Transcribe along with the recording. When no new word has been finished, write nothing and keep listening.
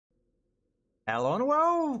Hello and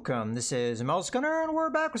welcome, this is Gunner, and we're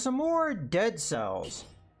back with some more Dead Cells.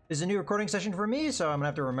 This is a new recording session for me, so I'm gonna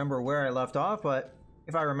have to remember where I left off, but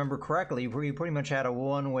if I remember correctly, we pretty much had a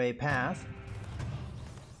one-way path.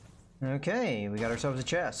 Okay, we got ourselves a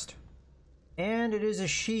chest. And it is a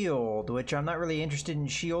shield, which I'm not really interested in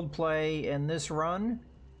shield play in this run.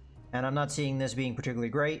 And I'm not seeing this being particularly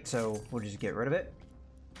great, so we'll just get rid of it.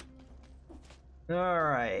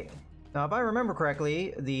 Alright. Now, if I remember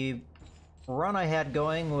correctly, the run I had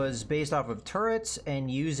going was based off of turrets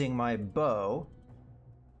and using my bow.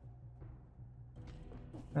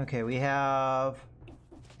 Okay, we have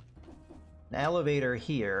an elevator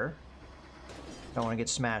here. Don't want to get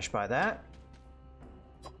smashed by that.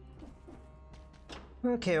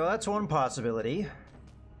 Okay, well that's one possibility.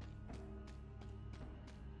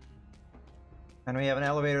 And we have an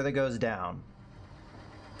elevator that goes down.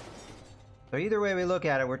 So either way we look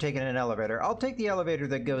at it, we're taking an elevator. I'll take the elevator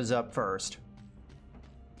that goes up first.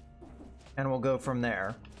 And we'll go from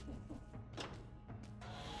there.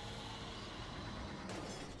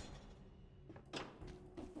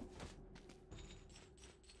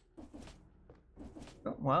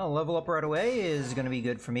 Well, level up right away is going to be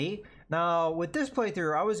good for me. Now, with this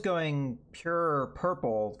playthrough, I was going pure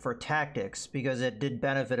purple for tactics because it did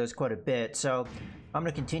benefit us quite a bit. So I'm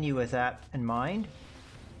going to continue with that in mind.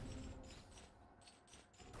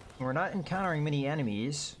 We're not encountering many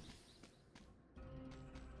enemies.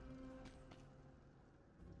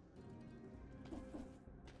 You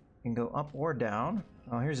can go up or down.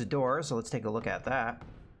 Oh, here's a door, so let's take a look at that.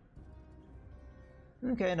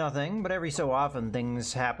 Okay, nothing, but every so often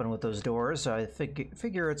things happen with those doors, so I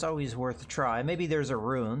figure it's always worth a try. Maybe there's a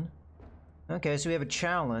rune. Okay, so we have a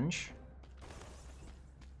challenge.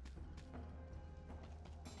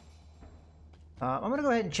 I'm gonna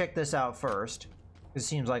go ahead and check this out first. This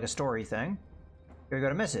seems like a story thing. Here we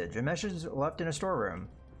got a message. A message left in a storeroom.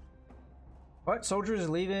 What? Soldiers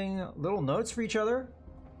leaving little notes for each other?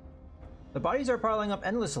 The bodies are piling up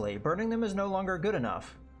endlessly. Burning them is no longer good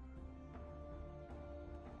enough.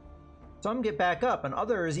 Some get back up, and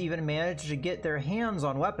others even manage to get their hands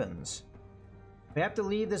on weapons. We have to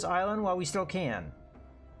leave this island while we still can.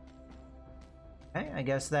 Okay, I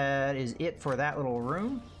guess that is it for that little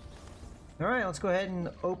room. Alright, let's go ahead and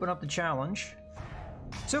open up the challenge.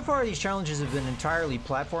 So far, these challenges have been entirely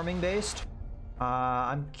platforming based.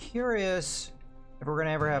 I'm curious if we're going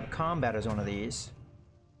to ever have combat as one of these.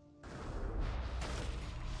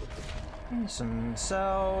 Some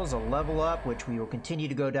cells, a level up, which we will continue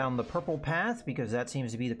to go down the purple path because that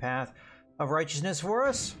seems to be the path of righteousness for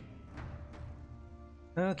us.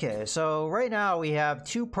 Okay, so right now we have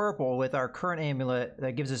 2 purple with our current amulet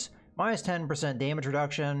that gives us minus 10% damage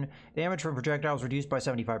reduction, damage from projectiles reduced by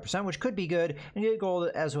 75%, which could be good, and you get gold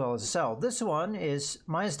as well as a cell. This one is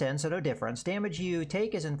minus 10, so no difference. Damage you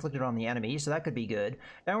take is inflicted on the enemy, so that could be good.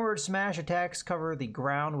 Downward smash attacks cover the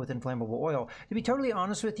ground with inflammable oil. To be totally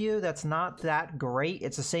honest with you, that's not that great.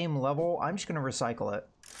 It's the same level. I'm just going to recycle it.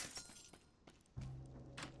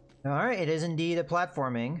 Alright, it is indeed a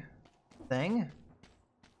platforming thing.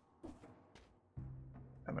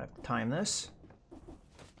 I'm going to have to time this.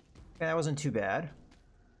 Okay, that wasn't too bad.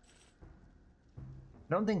 I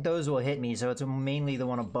don't think those will hit me, so it's mainly the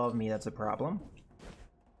one above me that's a problem.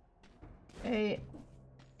 Hey.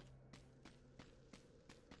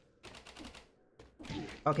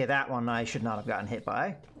 Okay, that one I should not have gotten hit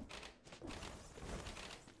by.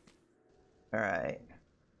 Alright.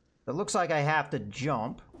 It looks like I have to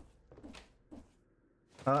jump.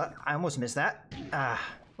 I almost missed that.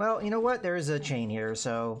 Well, you know what? There is a chain here,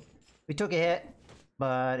 so we took a hit.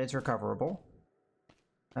 But it's recoverable.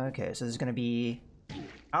 Okay, so this is going to be...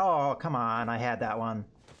 Oh, come on, I had that one.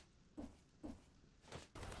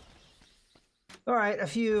 Alright, a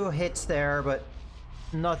few hits there, but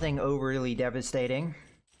nothing overly devastating.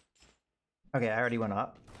 Okay, I already went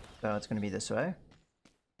up, so it's going to be this way.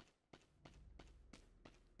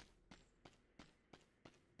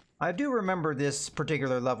 I do remember this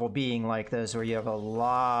particular level being like this, where you have a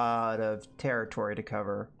lot of territory to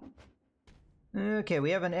cover. Okay,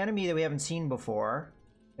 we have an enemy that we haven't seen before.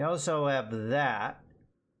 We also have that.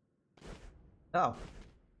 Oh.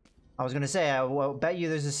 I was gonna say, I will bet you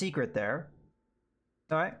there's a secret there.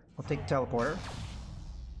 Alright, we'll take the teleporter.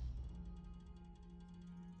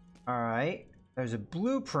 Alright, there's a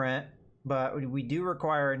blueprint, but we do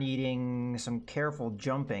require needing some careful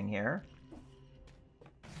jumping here.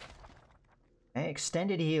 Okay,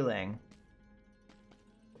 extended healing.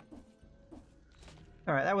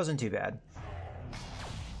 Alright, that wasn't too bad.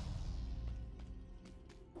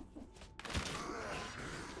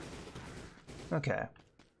 Okay.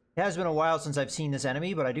 It has been a while since I've seen this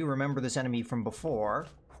enemy, but I do remember this enemy from before.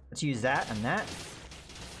 Let's use that and that.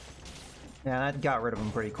 Yeah, that got rid of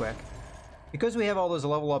him pretty quick. Because we have all those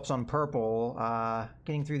level ups on purple,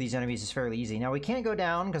 getting through these enemies is fairly easy. Now we can't go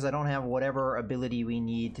down because I don't have whatever ability we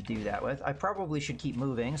need to do that with. I probably should keep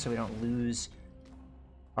moving so we don't lose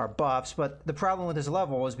our buffs, but the problem with this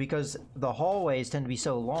level is because the hallways tend to be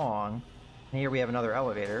so long. And here we have another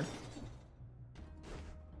elevator.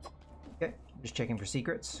 Okay, just checking for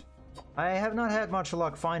secrets. I have not had much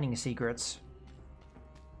luck finding secrets.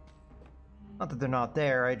 Not that they're not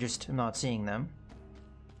there, I just am not seeing them.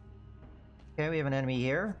 Okay, we have an enemy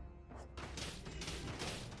here.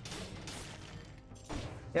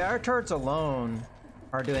 Yeah, our turrets alone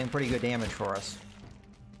are doing pretty good damage for us.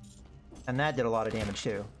 And that did a lot of damage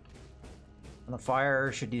too. And the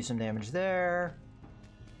fire should do some damage there.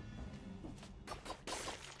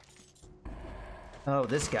 Oh,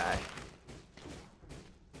 this guy.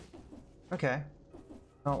 Okay.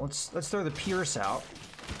 Well, let's throw the Pierce out.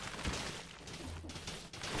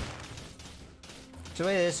 So the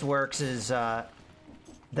way this works is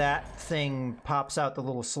that thing pops out the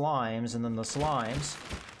little slimes, and then the slimes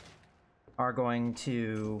are going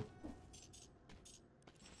to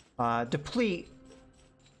deplete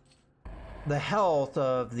the health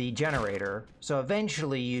of the generator. So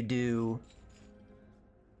eventually you do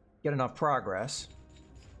get enough progress.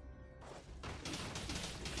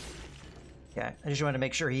 Okay, I just wanted to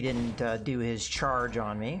make sure he didn't do his charge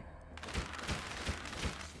on me.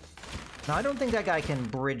 Now, I don't think that guy can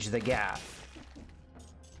bridge the gap.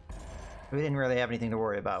 We didn't really have anything to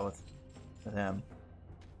worry about with him.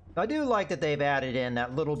 I do like that they've added in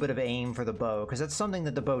that little bit of aim for the bow, because that's something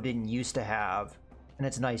that the bow didn't used to have, and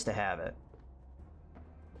it's nice to have it.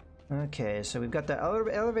 Okay, so we've got the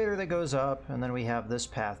elevator that goes up, and then we have this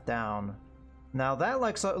path down. Now that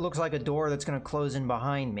looks like a door that's going to close in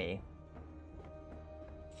behind me.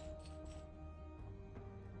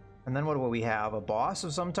 And then what do we have? A boss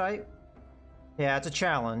of some type? Yeah, it's a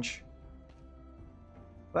challenge.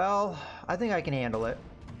 Well, I think I can handle it.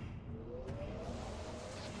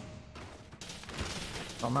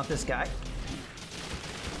 Well, not this guy.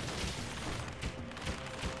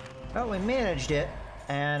 Well, we managed it,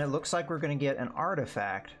 and it looks like we're going to get an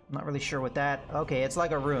artifact. I'm not really sure what that... Okay, it's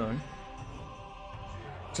like a rune.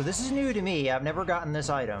 So this is new to me. I've never gotten this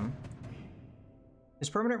item. This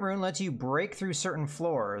permanent rune lets you break through certain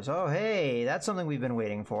floors. Oh, hey, that's something we've been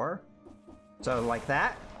waiting for. So, like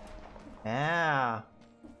that? Yeah.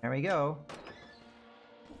 There we go.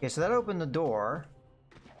 Okay, so that opened the door.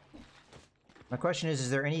 My question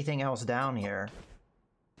is there anything else down here?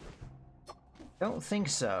 Don't think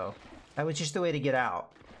so. That was just the way to get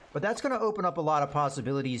out. But that's going to open up a lot of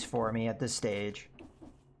possibilities for me at this stage.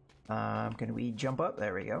 Can we jump up?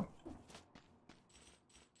 There we go.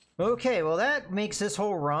 Okay, well that makes this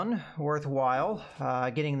whole run worthwhile,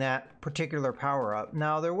 getting that particular power up.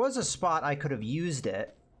 Now, there was a spot I could have used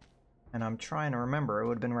it, and I'm trying to remember. It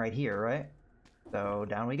would have been right here, right? So,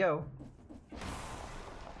 down we go.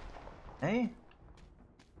 Hey?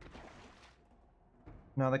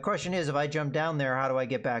 Now, the question is, if I jump down there, how do I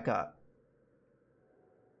get back up?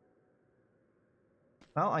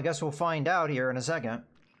 Well, I guess we'll find out here in a second.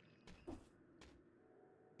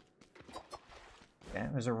 Okay,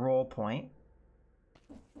 there's a roll point.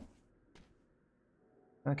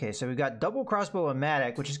 Okay, so we've got double crossbow and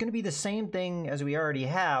matic, which is going to be the same thing as we already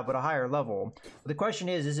have, but a higher level. But the question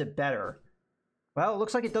is it better? Well, it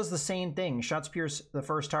looks like it does the same thing. Shots pierce the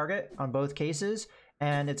first target on both cases,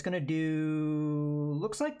 and it's going to do...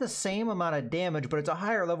 looks like the same amount of damage, but it's a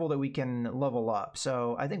higher level that we can level up.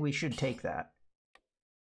 So I think we should take that.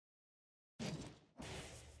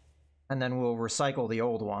 And then we'll recycle the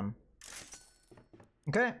old one.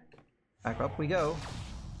 Okay, back up we go.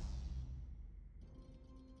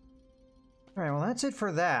 Alright, well that's it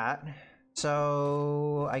for that.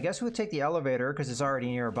 So, I guess we'll take the elevator because it's already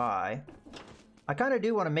nearby. I kind of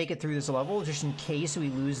do want to make it through this level just in case we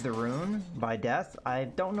lose the rune by death. I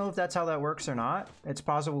don't know if that's how that works or not. It's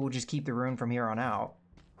possible we'll just keep the rune from here on out.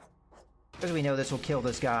 Because we know this will kill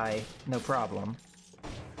this guy, no problem.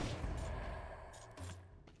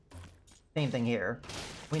 Same thing here.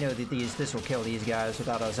 We know that this will kill these guys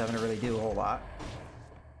without us having to really do a whole lot.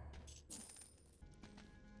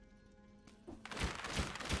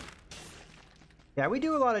 Yeah, we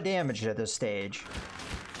do a lot of damage at this stage.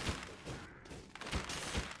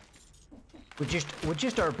 With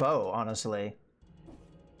just our bow, honestly.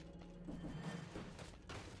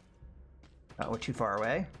 Oh, we're too far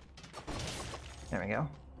away. There we go.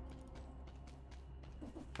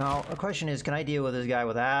 Now, the question is, can I deal with this guy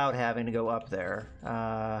without having to go up there?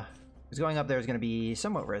 Because going up there is going to be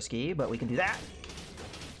somewhat risky, but we can do that.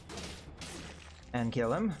 And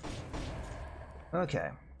kill him. Okay.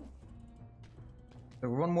 So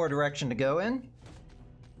one more direction to go in.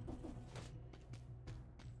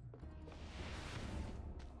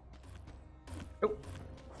 Oh.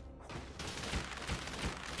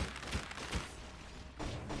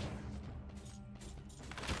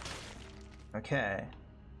 Okay.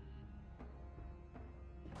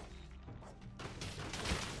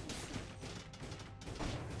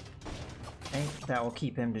 Okay, that will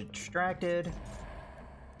keep him distracted.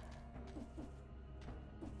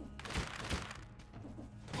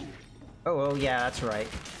 Oh, yeah, that's right.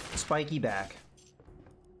 Spiky back.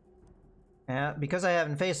 Yeah, because I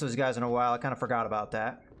haven't faced those guys in a while, I kind of forgot about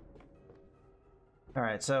that.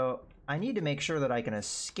 Alright, so I need to make sure that I can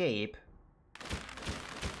escape.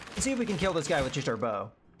 Let's see if we can kill this guy with just our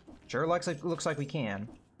bow. Sure looks like we can.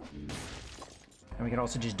 And we can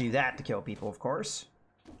also just do that to kill people, of course.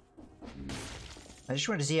 I just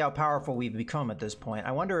wanted to see how powerful we've become at this point.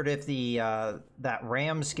 I wondered if the that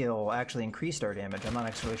ram skill actually increased our damage. I'm not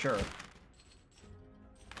actually sure.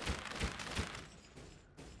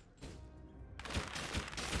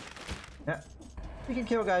 Yeah, we can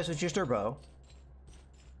kill guys with just our bow.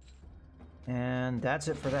 And that's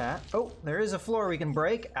it for that. Oh, there is a floor we can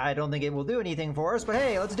break. I don't think it will do anything for us, but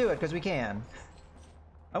hey, let's do it, because we can.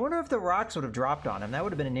 I wonder if the rocks would have dropped on him. That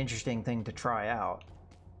would have been an interesting thing to try out.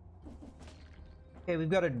 Okay, we've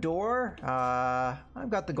got a door. I've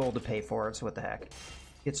got the gold to pay for it, so what the heck.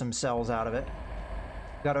 Get some cells out of it.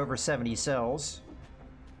 Got over 70 cells.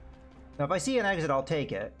 Now, if I see an exit, I'll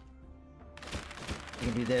take it. We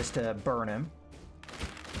can do this to burn him.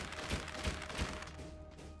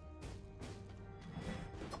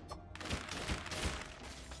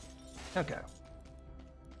 Okay.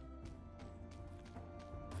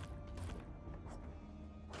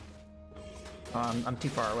 I'm too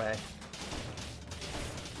far away.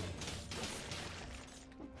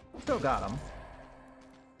 Still got him.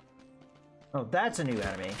 Oh, that's a new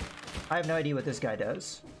enemy. I have no idea what this guy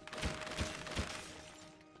does.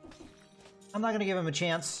 I'm not going to give him a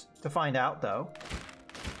chance to find out, though.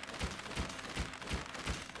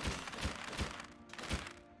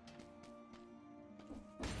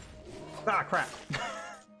 Ah, crap.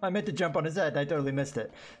 I meant to jump on his head. I totally missed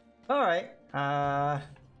it. All right.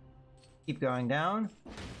 Keep going down.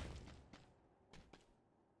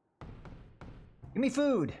 Give me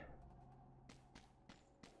food.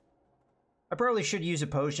 I probably should use a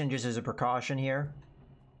potion just as a precaution here.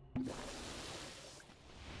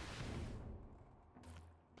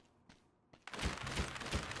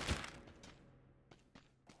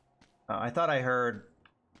 I thought I heard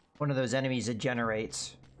one of those enemies that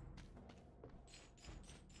generates.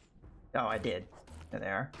 Oh, I did. There they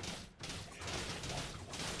are.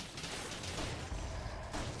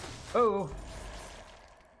 Oh!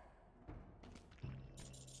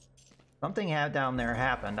 Something down there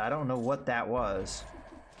happened. I don't know what that was.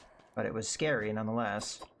 But it was scary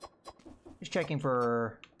nonetheless. Just checking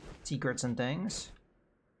for secrets and things.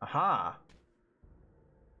 Aha!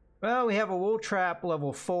 Well, we have a wool trap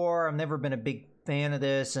level 4. I've never been a big fan of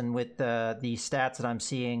this, and with the stats that I'm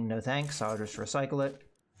seeing, no thanks. I'll just recycle it.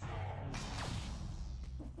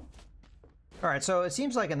 Alright, so it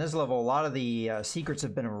seems like in this level, a lot of the secrets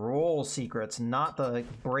have been roll secrets, not the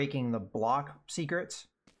breaking the block secrets.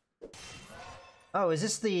 Oh, is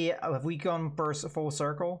this the... have we gone full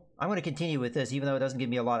circle? I'm going to continue with this, even though it doesn't give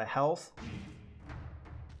me a lot of health.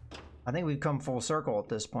 I think we've come full circle at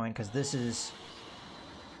this point, because this is...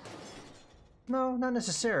 No, not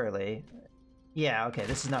necessarily. Yeah, okay,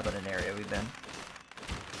 this has not been an area we've been.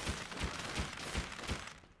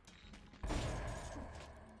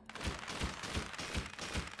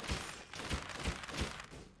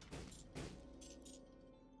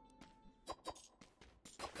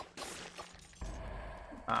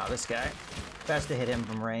 Ah, this guy. Best to hit him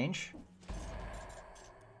from range.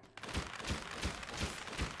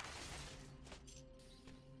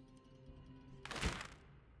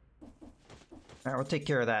 Alright, we'll take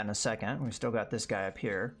care of that in a second. We've still got this guy up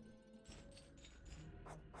here.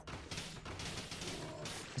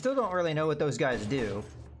 I still don't really know what those guys do.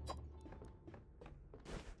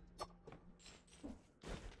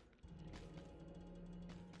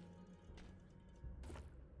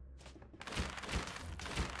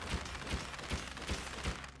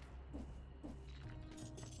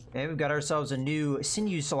 Okay, we've got ourselves a new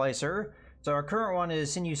sinew slicer. So our current one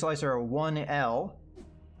is sinew slicer 1L.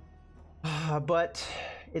 But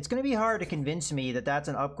it's going to be hard to convince me that that's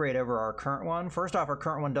an upgrade over our current one. First off, our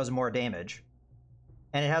current one does more damage.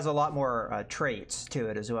 And it has a lot more traits to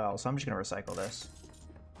it as well. So I'm just going to recycle this.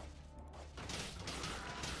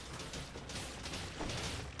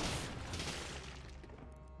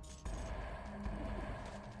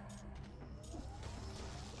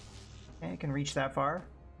 can reach that far.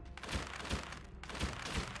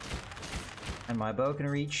 And my bow can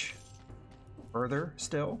reach further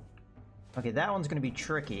still. Okay, that one's gonna be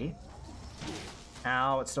tricky.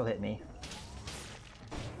 Ow, it still hit me.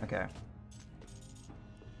 Okay.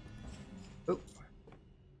 Oop.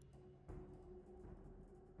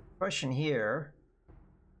 Question here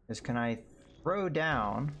is, can I throw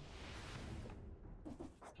down?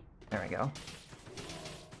 There we go.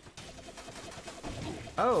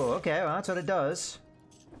 Oh, okay, well, that's what it does.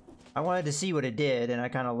 I wanted to see what it did, and I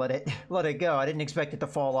kind of let it go. I didn't expect it to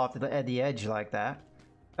fall off the edge like that.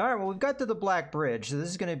 All right, well, we've got to the Black Bridge, so this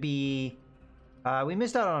is going to be... we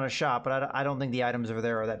missed out on a shop, but I don't think the items over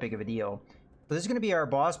there are that big of a deal. So this is going to be our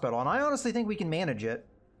boss battle, and I honestly think we can manage it.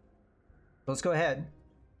 So let's go ahead.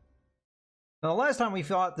 Now, the last time we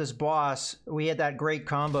fought this boss, we had that great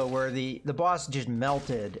combo where the boss just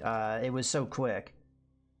melted. It was so quick.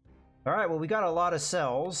 All right, well, we got a lot of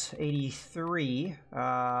cells, 83.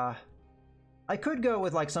 I could go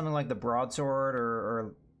with like something like the broadsword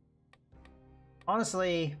or...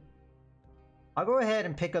 Honestly, I'll go ahead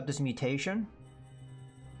and pick up this mutation.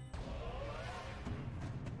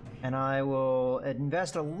 And I will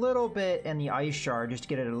invest a little bit in the ice shard just to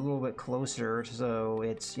get it a little bit closer so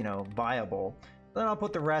it's, you know, viable. Then I'll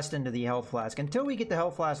put the rest into the health flask. Until we get the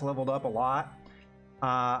health flask leveled up a lot,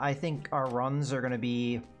 I think our runs are going to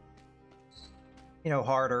be, you know,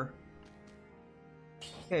 harder.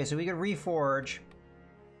 Okay, so we can reforge.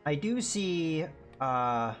 I do see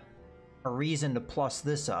a reason to plus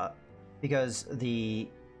this up because the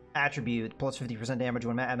attribute plus 50% damage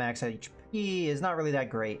when at max HP is not really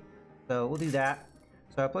that great. So we'll do that.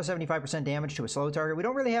 So plus 75% damage to a slow target. We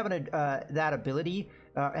don't really have that ability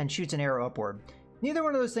and shoots an arrow upward. Neither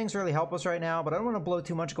one of those things really help us right now, but I don't want to blow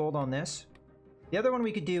too much gold on this. The other one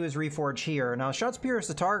we could do is reforge here. Now, shots pierce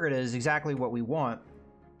the target is exactly what we want.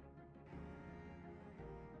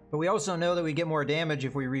 But we also know that we get more damage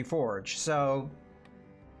if we reforge. So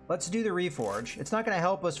let's do the reforge. It's not going to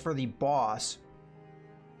help us for the boss.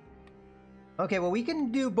 Okay, well, we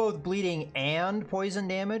can do both bleeding and poison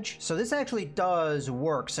damage. So this actually does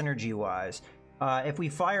work synergy-wise. If we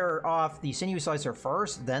fire off the Sinew Slicer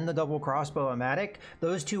first, then the double crossbow-o-matic,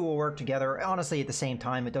 those two will work together. Honestly, at the same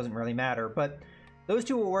time, it doesn't really matter. But those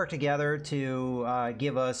two will work together to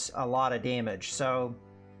give us a lot of damage. So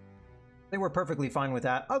I think we're perfectly fine with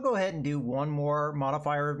that. I'll go ahead and do one more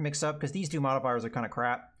modifier mix-up, because these two modifiers are kind of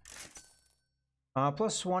crap.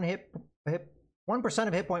 Plus 1%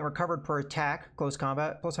 of hit point recovered per attack, close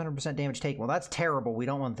combat, plus 100% damage taken. Well, that's terrible. We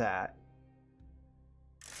don't want that.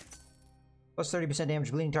 Plus 30%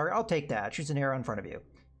 damage bleeding target. I'll take that. Shoots an arrow in front of you.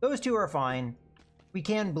 Those two are fine. We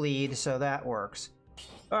can bleed, so that works.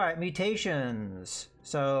 All right, mutations.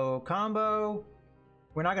 So combo.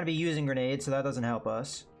 We're not going to be using grenades, so that doesn't help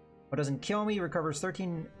us. What doesn't kill me recovers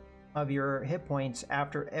 13 of your hit points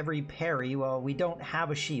after every parry. Well, we don't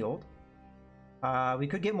have a shield. We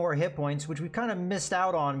could get more hit points, which we kind of missed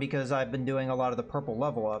out on because I've been doing a lot of the purple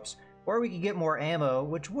level ups. Or we could get more ammo,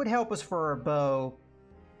 which would help us for our bow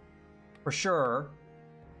for sure.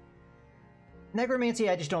 Necromancy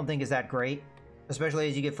I just don't think is that great, especially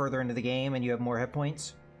as you get further into the game and you have more hit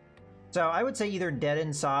points. So I would say either Dead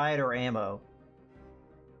Inside or ammo.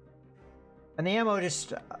 And the ammo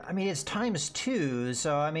just, I mean, it's ×2,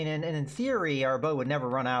 so I mean, in theory, our bow would never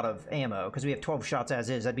run out of ammo because we have 12 shots as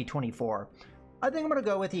is. That'd be 24. I think I'm going to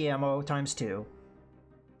go with the ammo ×2.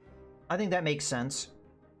 I think that makes sense.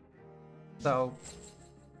 So,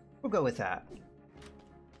 we'll go with that.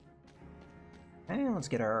 And let's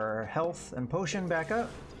get our health and potion back up.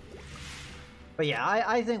 But yeah,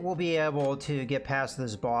 I think we'll be able to get past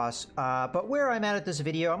this boss. But where I'm at this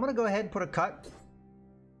video, I'm going to go ahead and put a cut.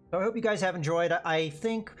 So I hope you guys have enjoyed. I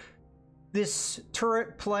think this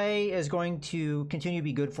turret play is going to continue to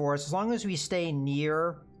be good for us. As long as we stay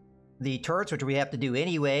near the turrets, which we have to do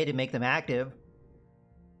anyway to make them active,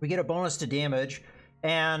 we get a bonus to damage.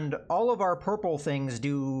 And all of our purple things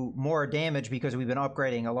do more damage because we've been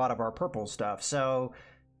upgrading a lot of our purple stuff. So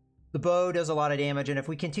the bow does a lot of damage, and if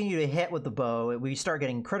we continue to hit with the bow, we start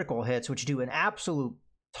getting critical hits, which do an absolute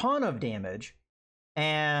ton of damage.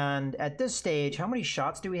 And at this stage, how many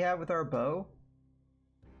shots do we have with our bow?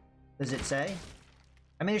 Does it say?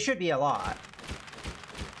 I mean, it should be a lot.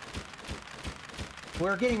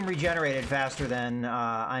 We're getting regenerated faster than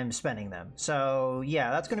I'm spending them. So yeah,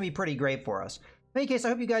 that's going to be pretty great for us. In any case, I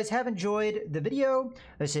hope you guys have enjoyed the video.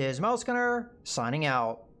 This is Mouse Gunner, signing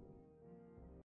out.